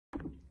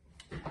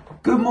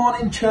Good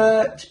morning,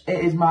 church.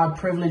 It is my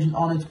privilege and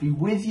honour to be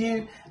with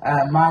you.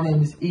 My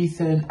name is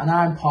Ethan and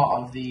I'm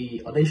part of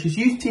the Audacious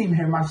youth team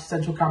here in Manchester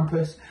Central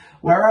Campus.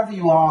 Wherever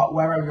you are,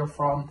 wherever you're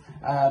from,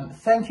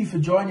 thank you for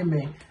joining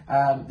me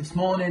this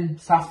morning,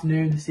 this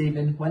afternoon, this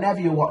evening,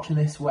 whenever you're watching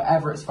this,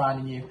 wherever it's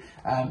finding you.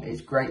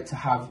 It's great to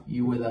have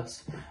you with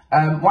us.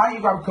 Why don't you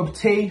grab a cup of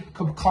tea, a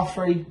cup of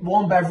coffee,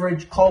 warm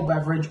beverage, cold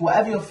beverage,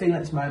 whatever you're feeling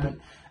at this moment.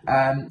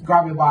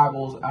 Grab your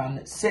Bibles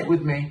and sit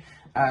with me.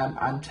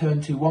 And turn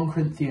to 1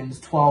 Corinthians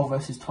 12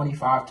 verses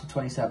 25 to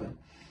 27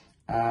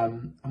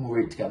 and we'll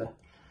read it together.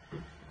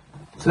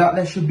 So that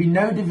there should be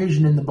no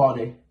division in the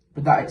body,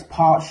 but that its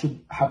parts should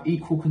have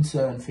equal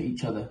concern for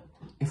each other.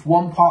 If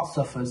one part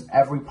suffers,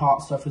 every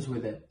part suffers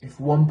with it. If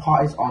one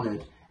part is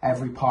honoured,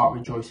 every part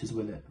rejoices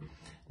with it.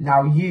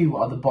 Now you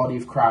are the body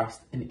of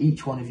Christ, and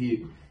each one of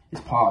you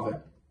is part of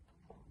it.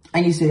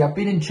 And you see, I've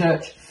been in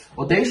church,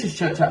 Audacious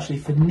Church actually,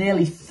 for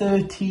nearly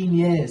 13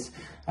 years.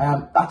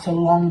 That's a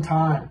long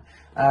time.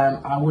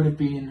 I would have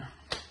been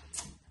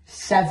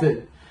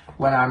 7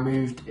 when I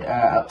moved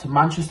up to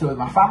Manchester with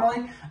my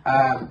family.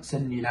 So,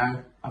 you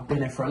know, I've been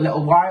here for a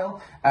little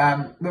while.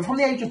 But from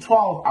the age of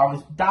 12, I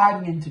was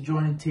diving into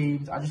joining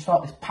teams. I just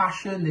felt this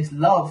passion, this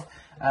love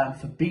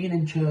for being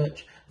in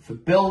church, for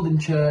building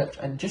church,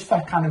 and just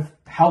for kind of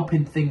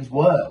helping things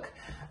work.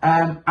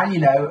 And, you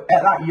know,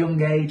 at that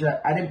young age,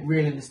 I didn't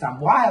really understand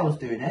why I was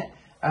doing it.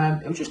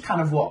 It was just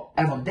kind of what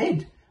everyone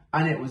did.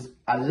 And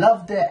I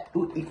loved it.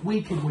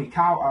 Week in, week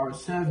out, I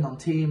was serving on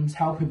teams,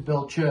 helping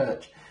build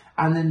church.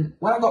 And then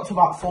when I got to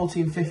about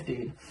 14,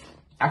 15,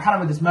 I kind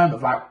of had this moment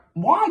of like,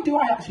 why do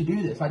I actually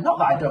do this? Like, not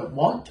that I don't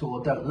want to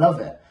or don't love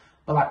it,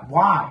 but like,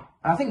 why?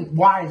 And I think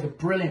why is a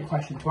brilliant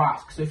question to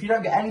ask. So if you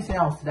don't get anything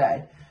else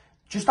today,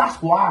 just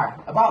ask why.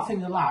 About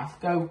things in life,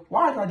 go,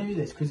 why do I do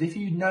this? Because if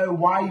you know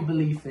why you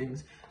believe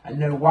things and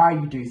know why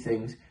you do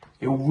things,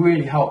 it will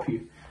really help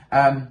you.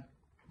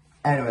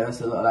 Anyway, that's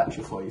a little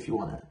lecture for you if you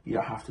want it. You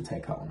don't have to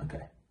take that one,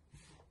 okay?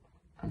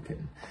 I'm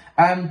kidding.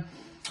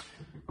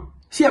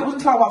 So yeah, it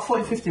wasn't until about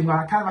 14, 15 when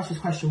I kind of asked this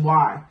question,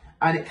 why?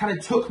 And it kind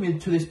of took me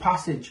to this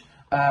passage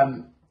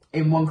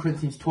in 1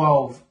 Corinthians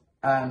 12,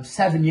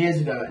 7 years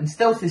ago. And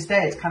still to this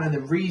day, it's kind of the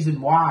reason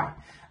why.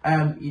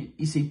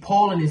 You see,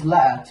 Paul in his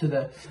letter to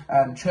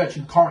the church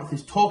in Corinth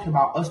is talking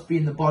about us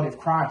being the body of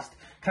Christ.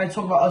 Kind of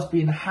talking about us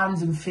being the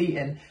hands and feet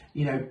and,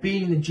 you know,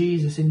 being the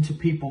Jesus into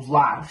people's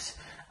lives.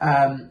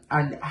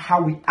 And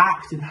how we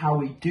act and how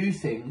we do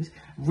things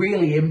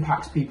really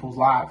impacts people's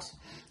lives.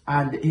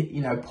 And,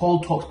 you know,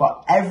 Paul talks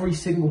about every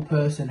single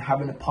person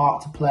having a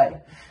part to play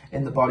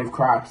in the body of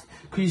Christ.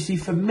 Because you see,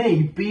 for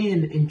me,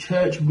 being in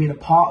church and being a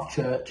part of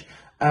church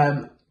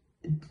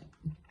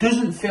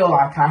doesn't feel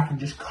like I can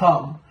just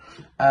come,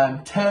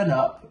 turn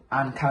up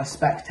and kind of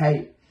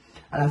spectate.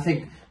 And I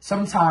think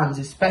sometimes,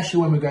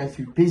 especially when we're going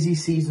through busy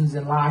seasons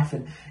in life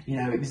and, you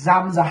know,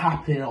 exams are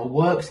happening or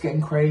work's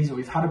getting crazy or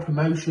we've had a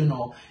promotion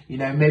or, you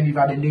know, maybe you've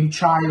had a new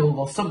child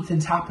or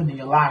something's happened in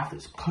your life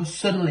that's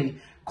suddenly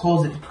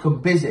caused it to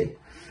become busy,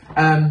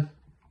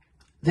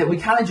 that we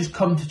kind of just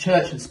come to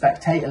church and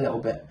spectate a little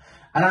bit.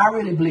 And I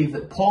really believe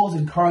that Paul's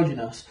encouraging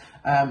us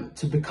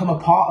to become a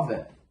part of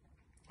it.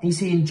 You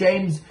see, in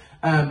James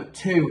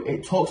 2,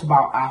 it talks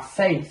about our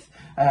faith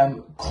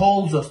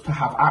calls us to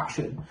have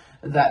action.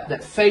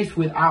 That faith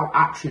without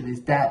action is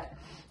dead.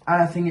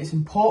 And I think it's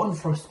important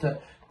for us to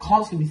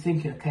constantly be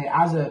thinking, okay,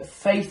 as a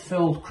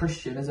faith-filled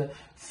Christian,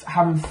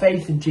 having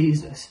faith in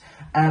Jesus,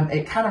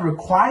 it kind of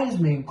requires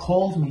me and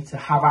calls me to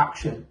have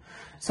action.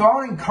 So I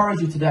want to encourage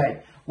you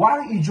today, why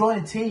don't you join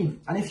a team?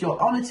 And if you're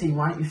on a team,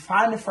 why don't you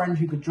find a friend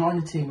who could join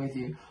a team with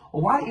you?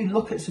 Or why don't you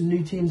look at some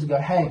new teams and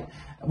go, hey,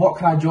 what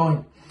can I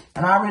join?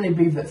 And I really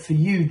believe that for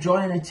you,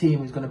 joining a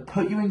team is going to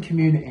put you in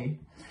community.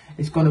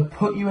 It's going to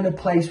put you in a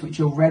place which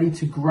you're ready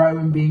to grow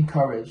and be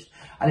encouraged.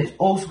 And it's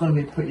also going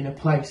to be put you in a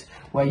place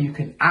where you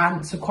can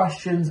answer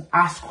questions,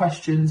 ask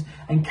questions,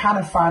 and kind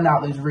of find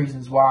out those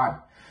reasons why.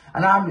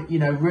 And I'm, you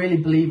know, really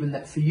believing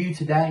that for you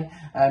today,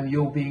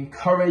 you'll be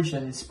encouraged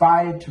and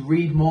inspired to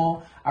read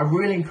more. I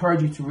really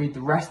encourage you to read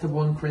the rest of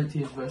 1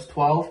 Corinthians verse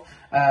 12.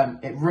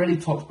 It really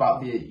talks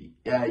about the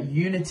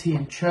unity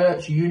in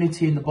church,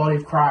 unity in the body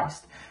of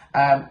Christ.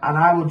 And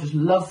I would just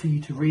love for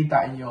you to read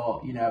that in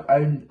your, you know,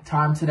 own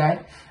time today.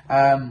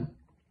 And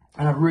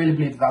I really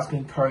believe that that's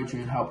going to encourage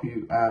you and help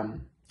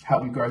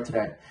you grow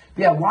today.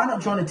 But yeah, why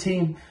not join a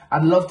team?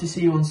 I'd love to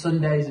see you on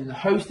Sundays in the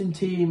hosting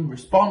team,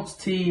 response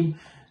team,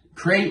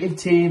 creative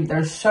team. There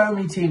are so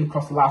many teams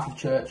across the life of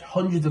church,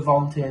 hundreds of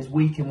volunteers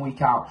week in,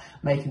 week out,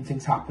 making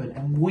things happen.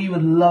 And we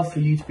would love for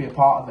you to be a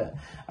part of it.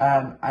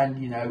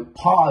 And, you know,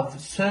 part of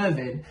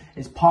serving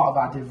is part of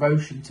our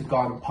devotion to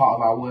God and part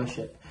of our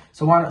worship.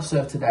 So why not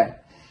serve today?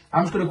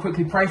 I'm just going to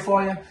quickly pray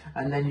for you,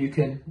 and then you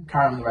can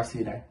carry on the rest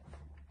of your day.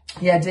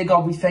 Yeah, dear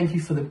God, we thank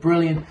you for the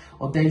brilliant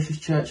Audacious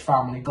Church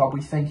family. God,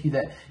 we thank you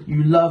that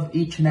you love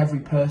each and every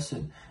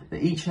person,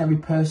 that each and every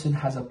person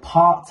has a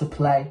part to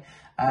play,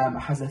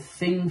 has a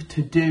thing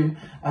to do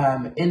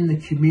in the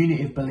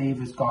community of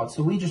believers, God.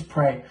 So we just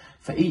pray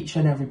for each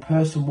and every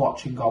person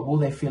watching, God. Will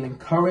they feel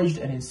encouraged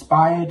and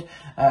inspired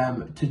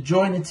to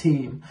join a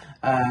team,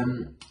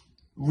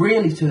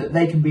 really so that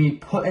they can be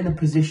put in a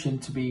position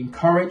to be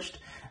encouraged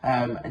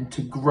and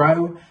to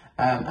grow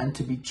and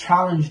to be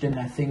challenged in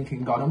their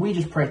thinking, God. And we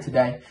just pray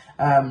today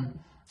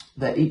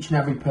that each and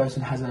every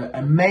person has an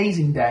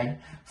amazing day,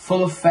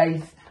 full of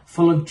faith,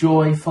 full of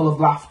joy, full of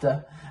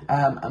laughter,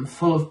 and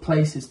full of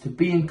places to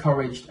be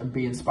encouraged and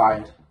be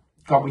inspired.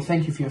 God, we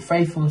thank you for your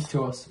faithfulness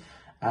to us,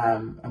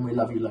 and we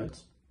love you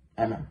loads.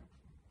 Amen.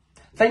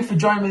 Thanks for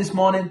joining me this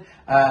morning.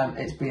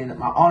 It's been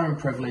my honour and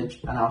privilege,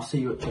 and I'll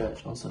see you at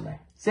church on Sunday.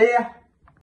 See ya!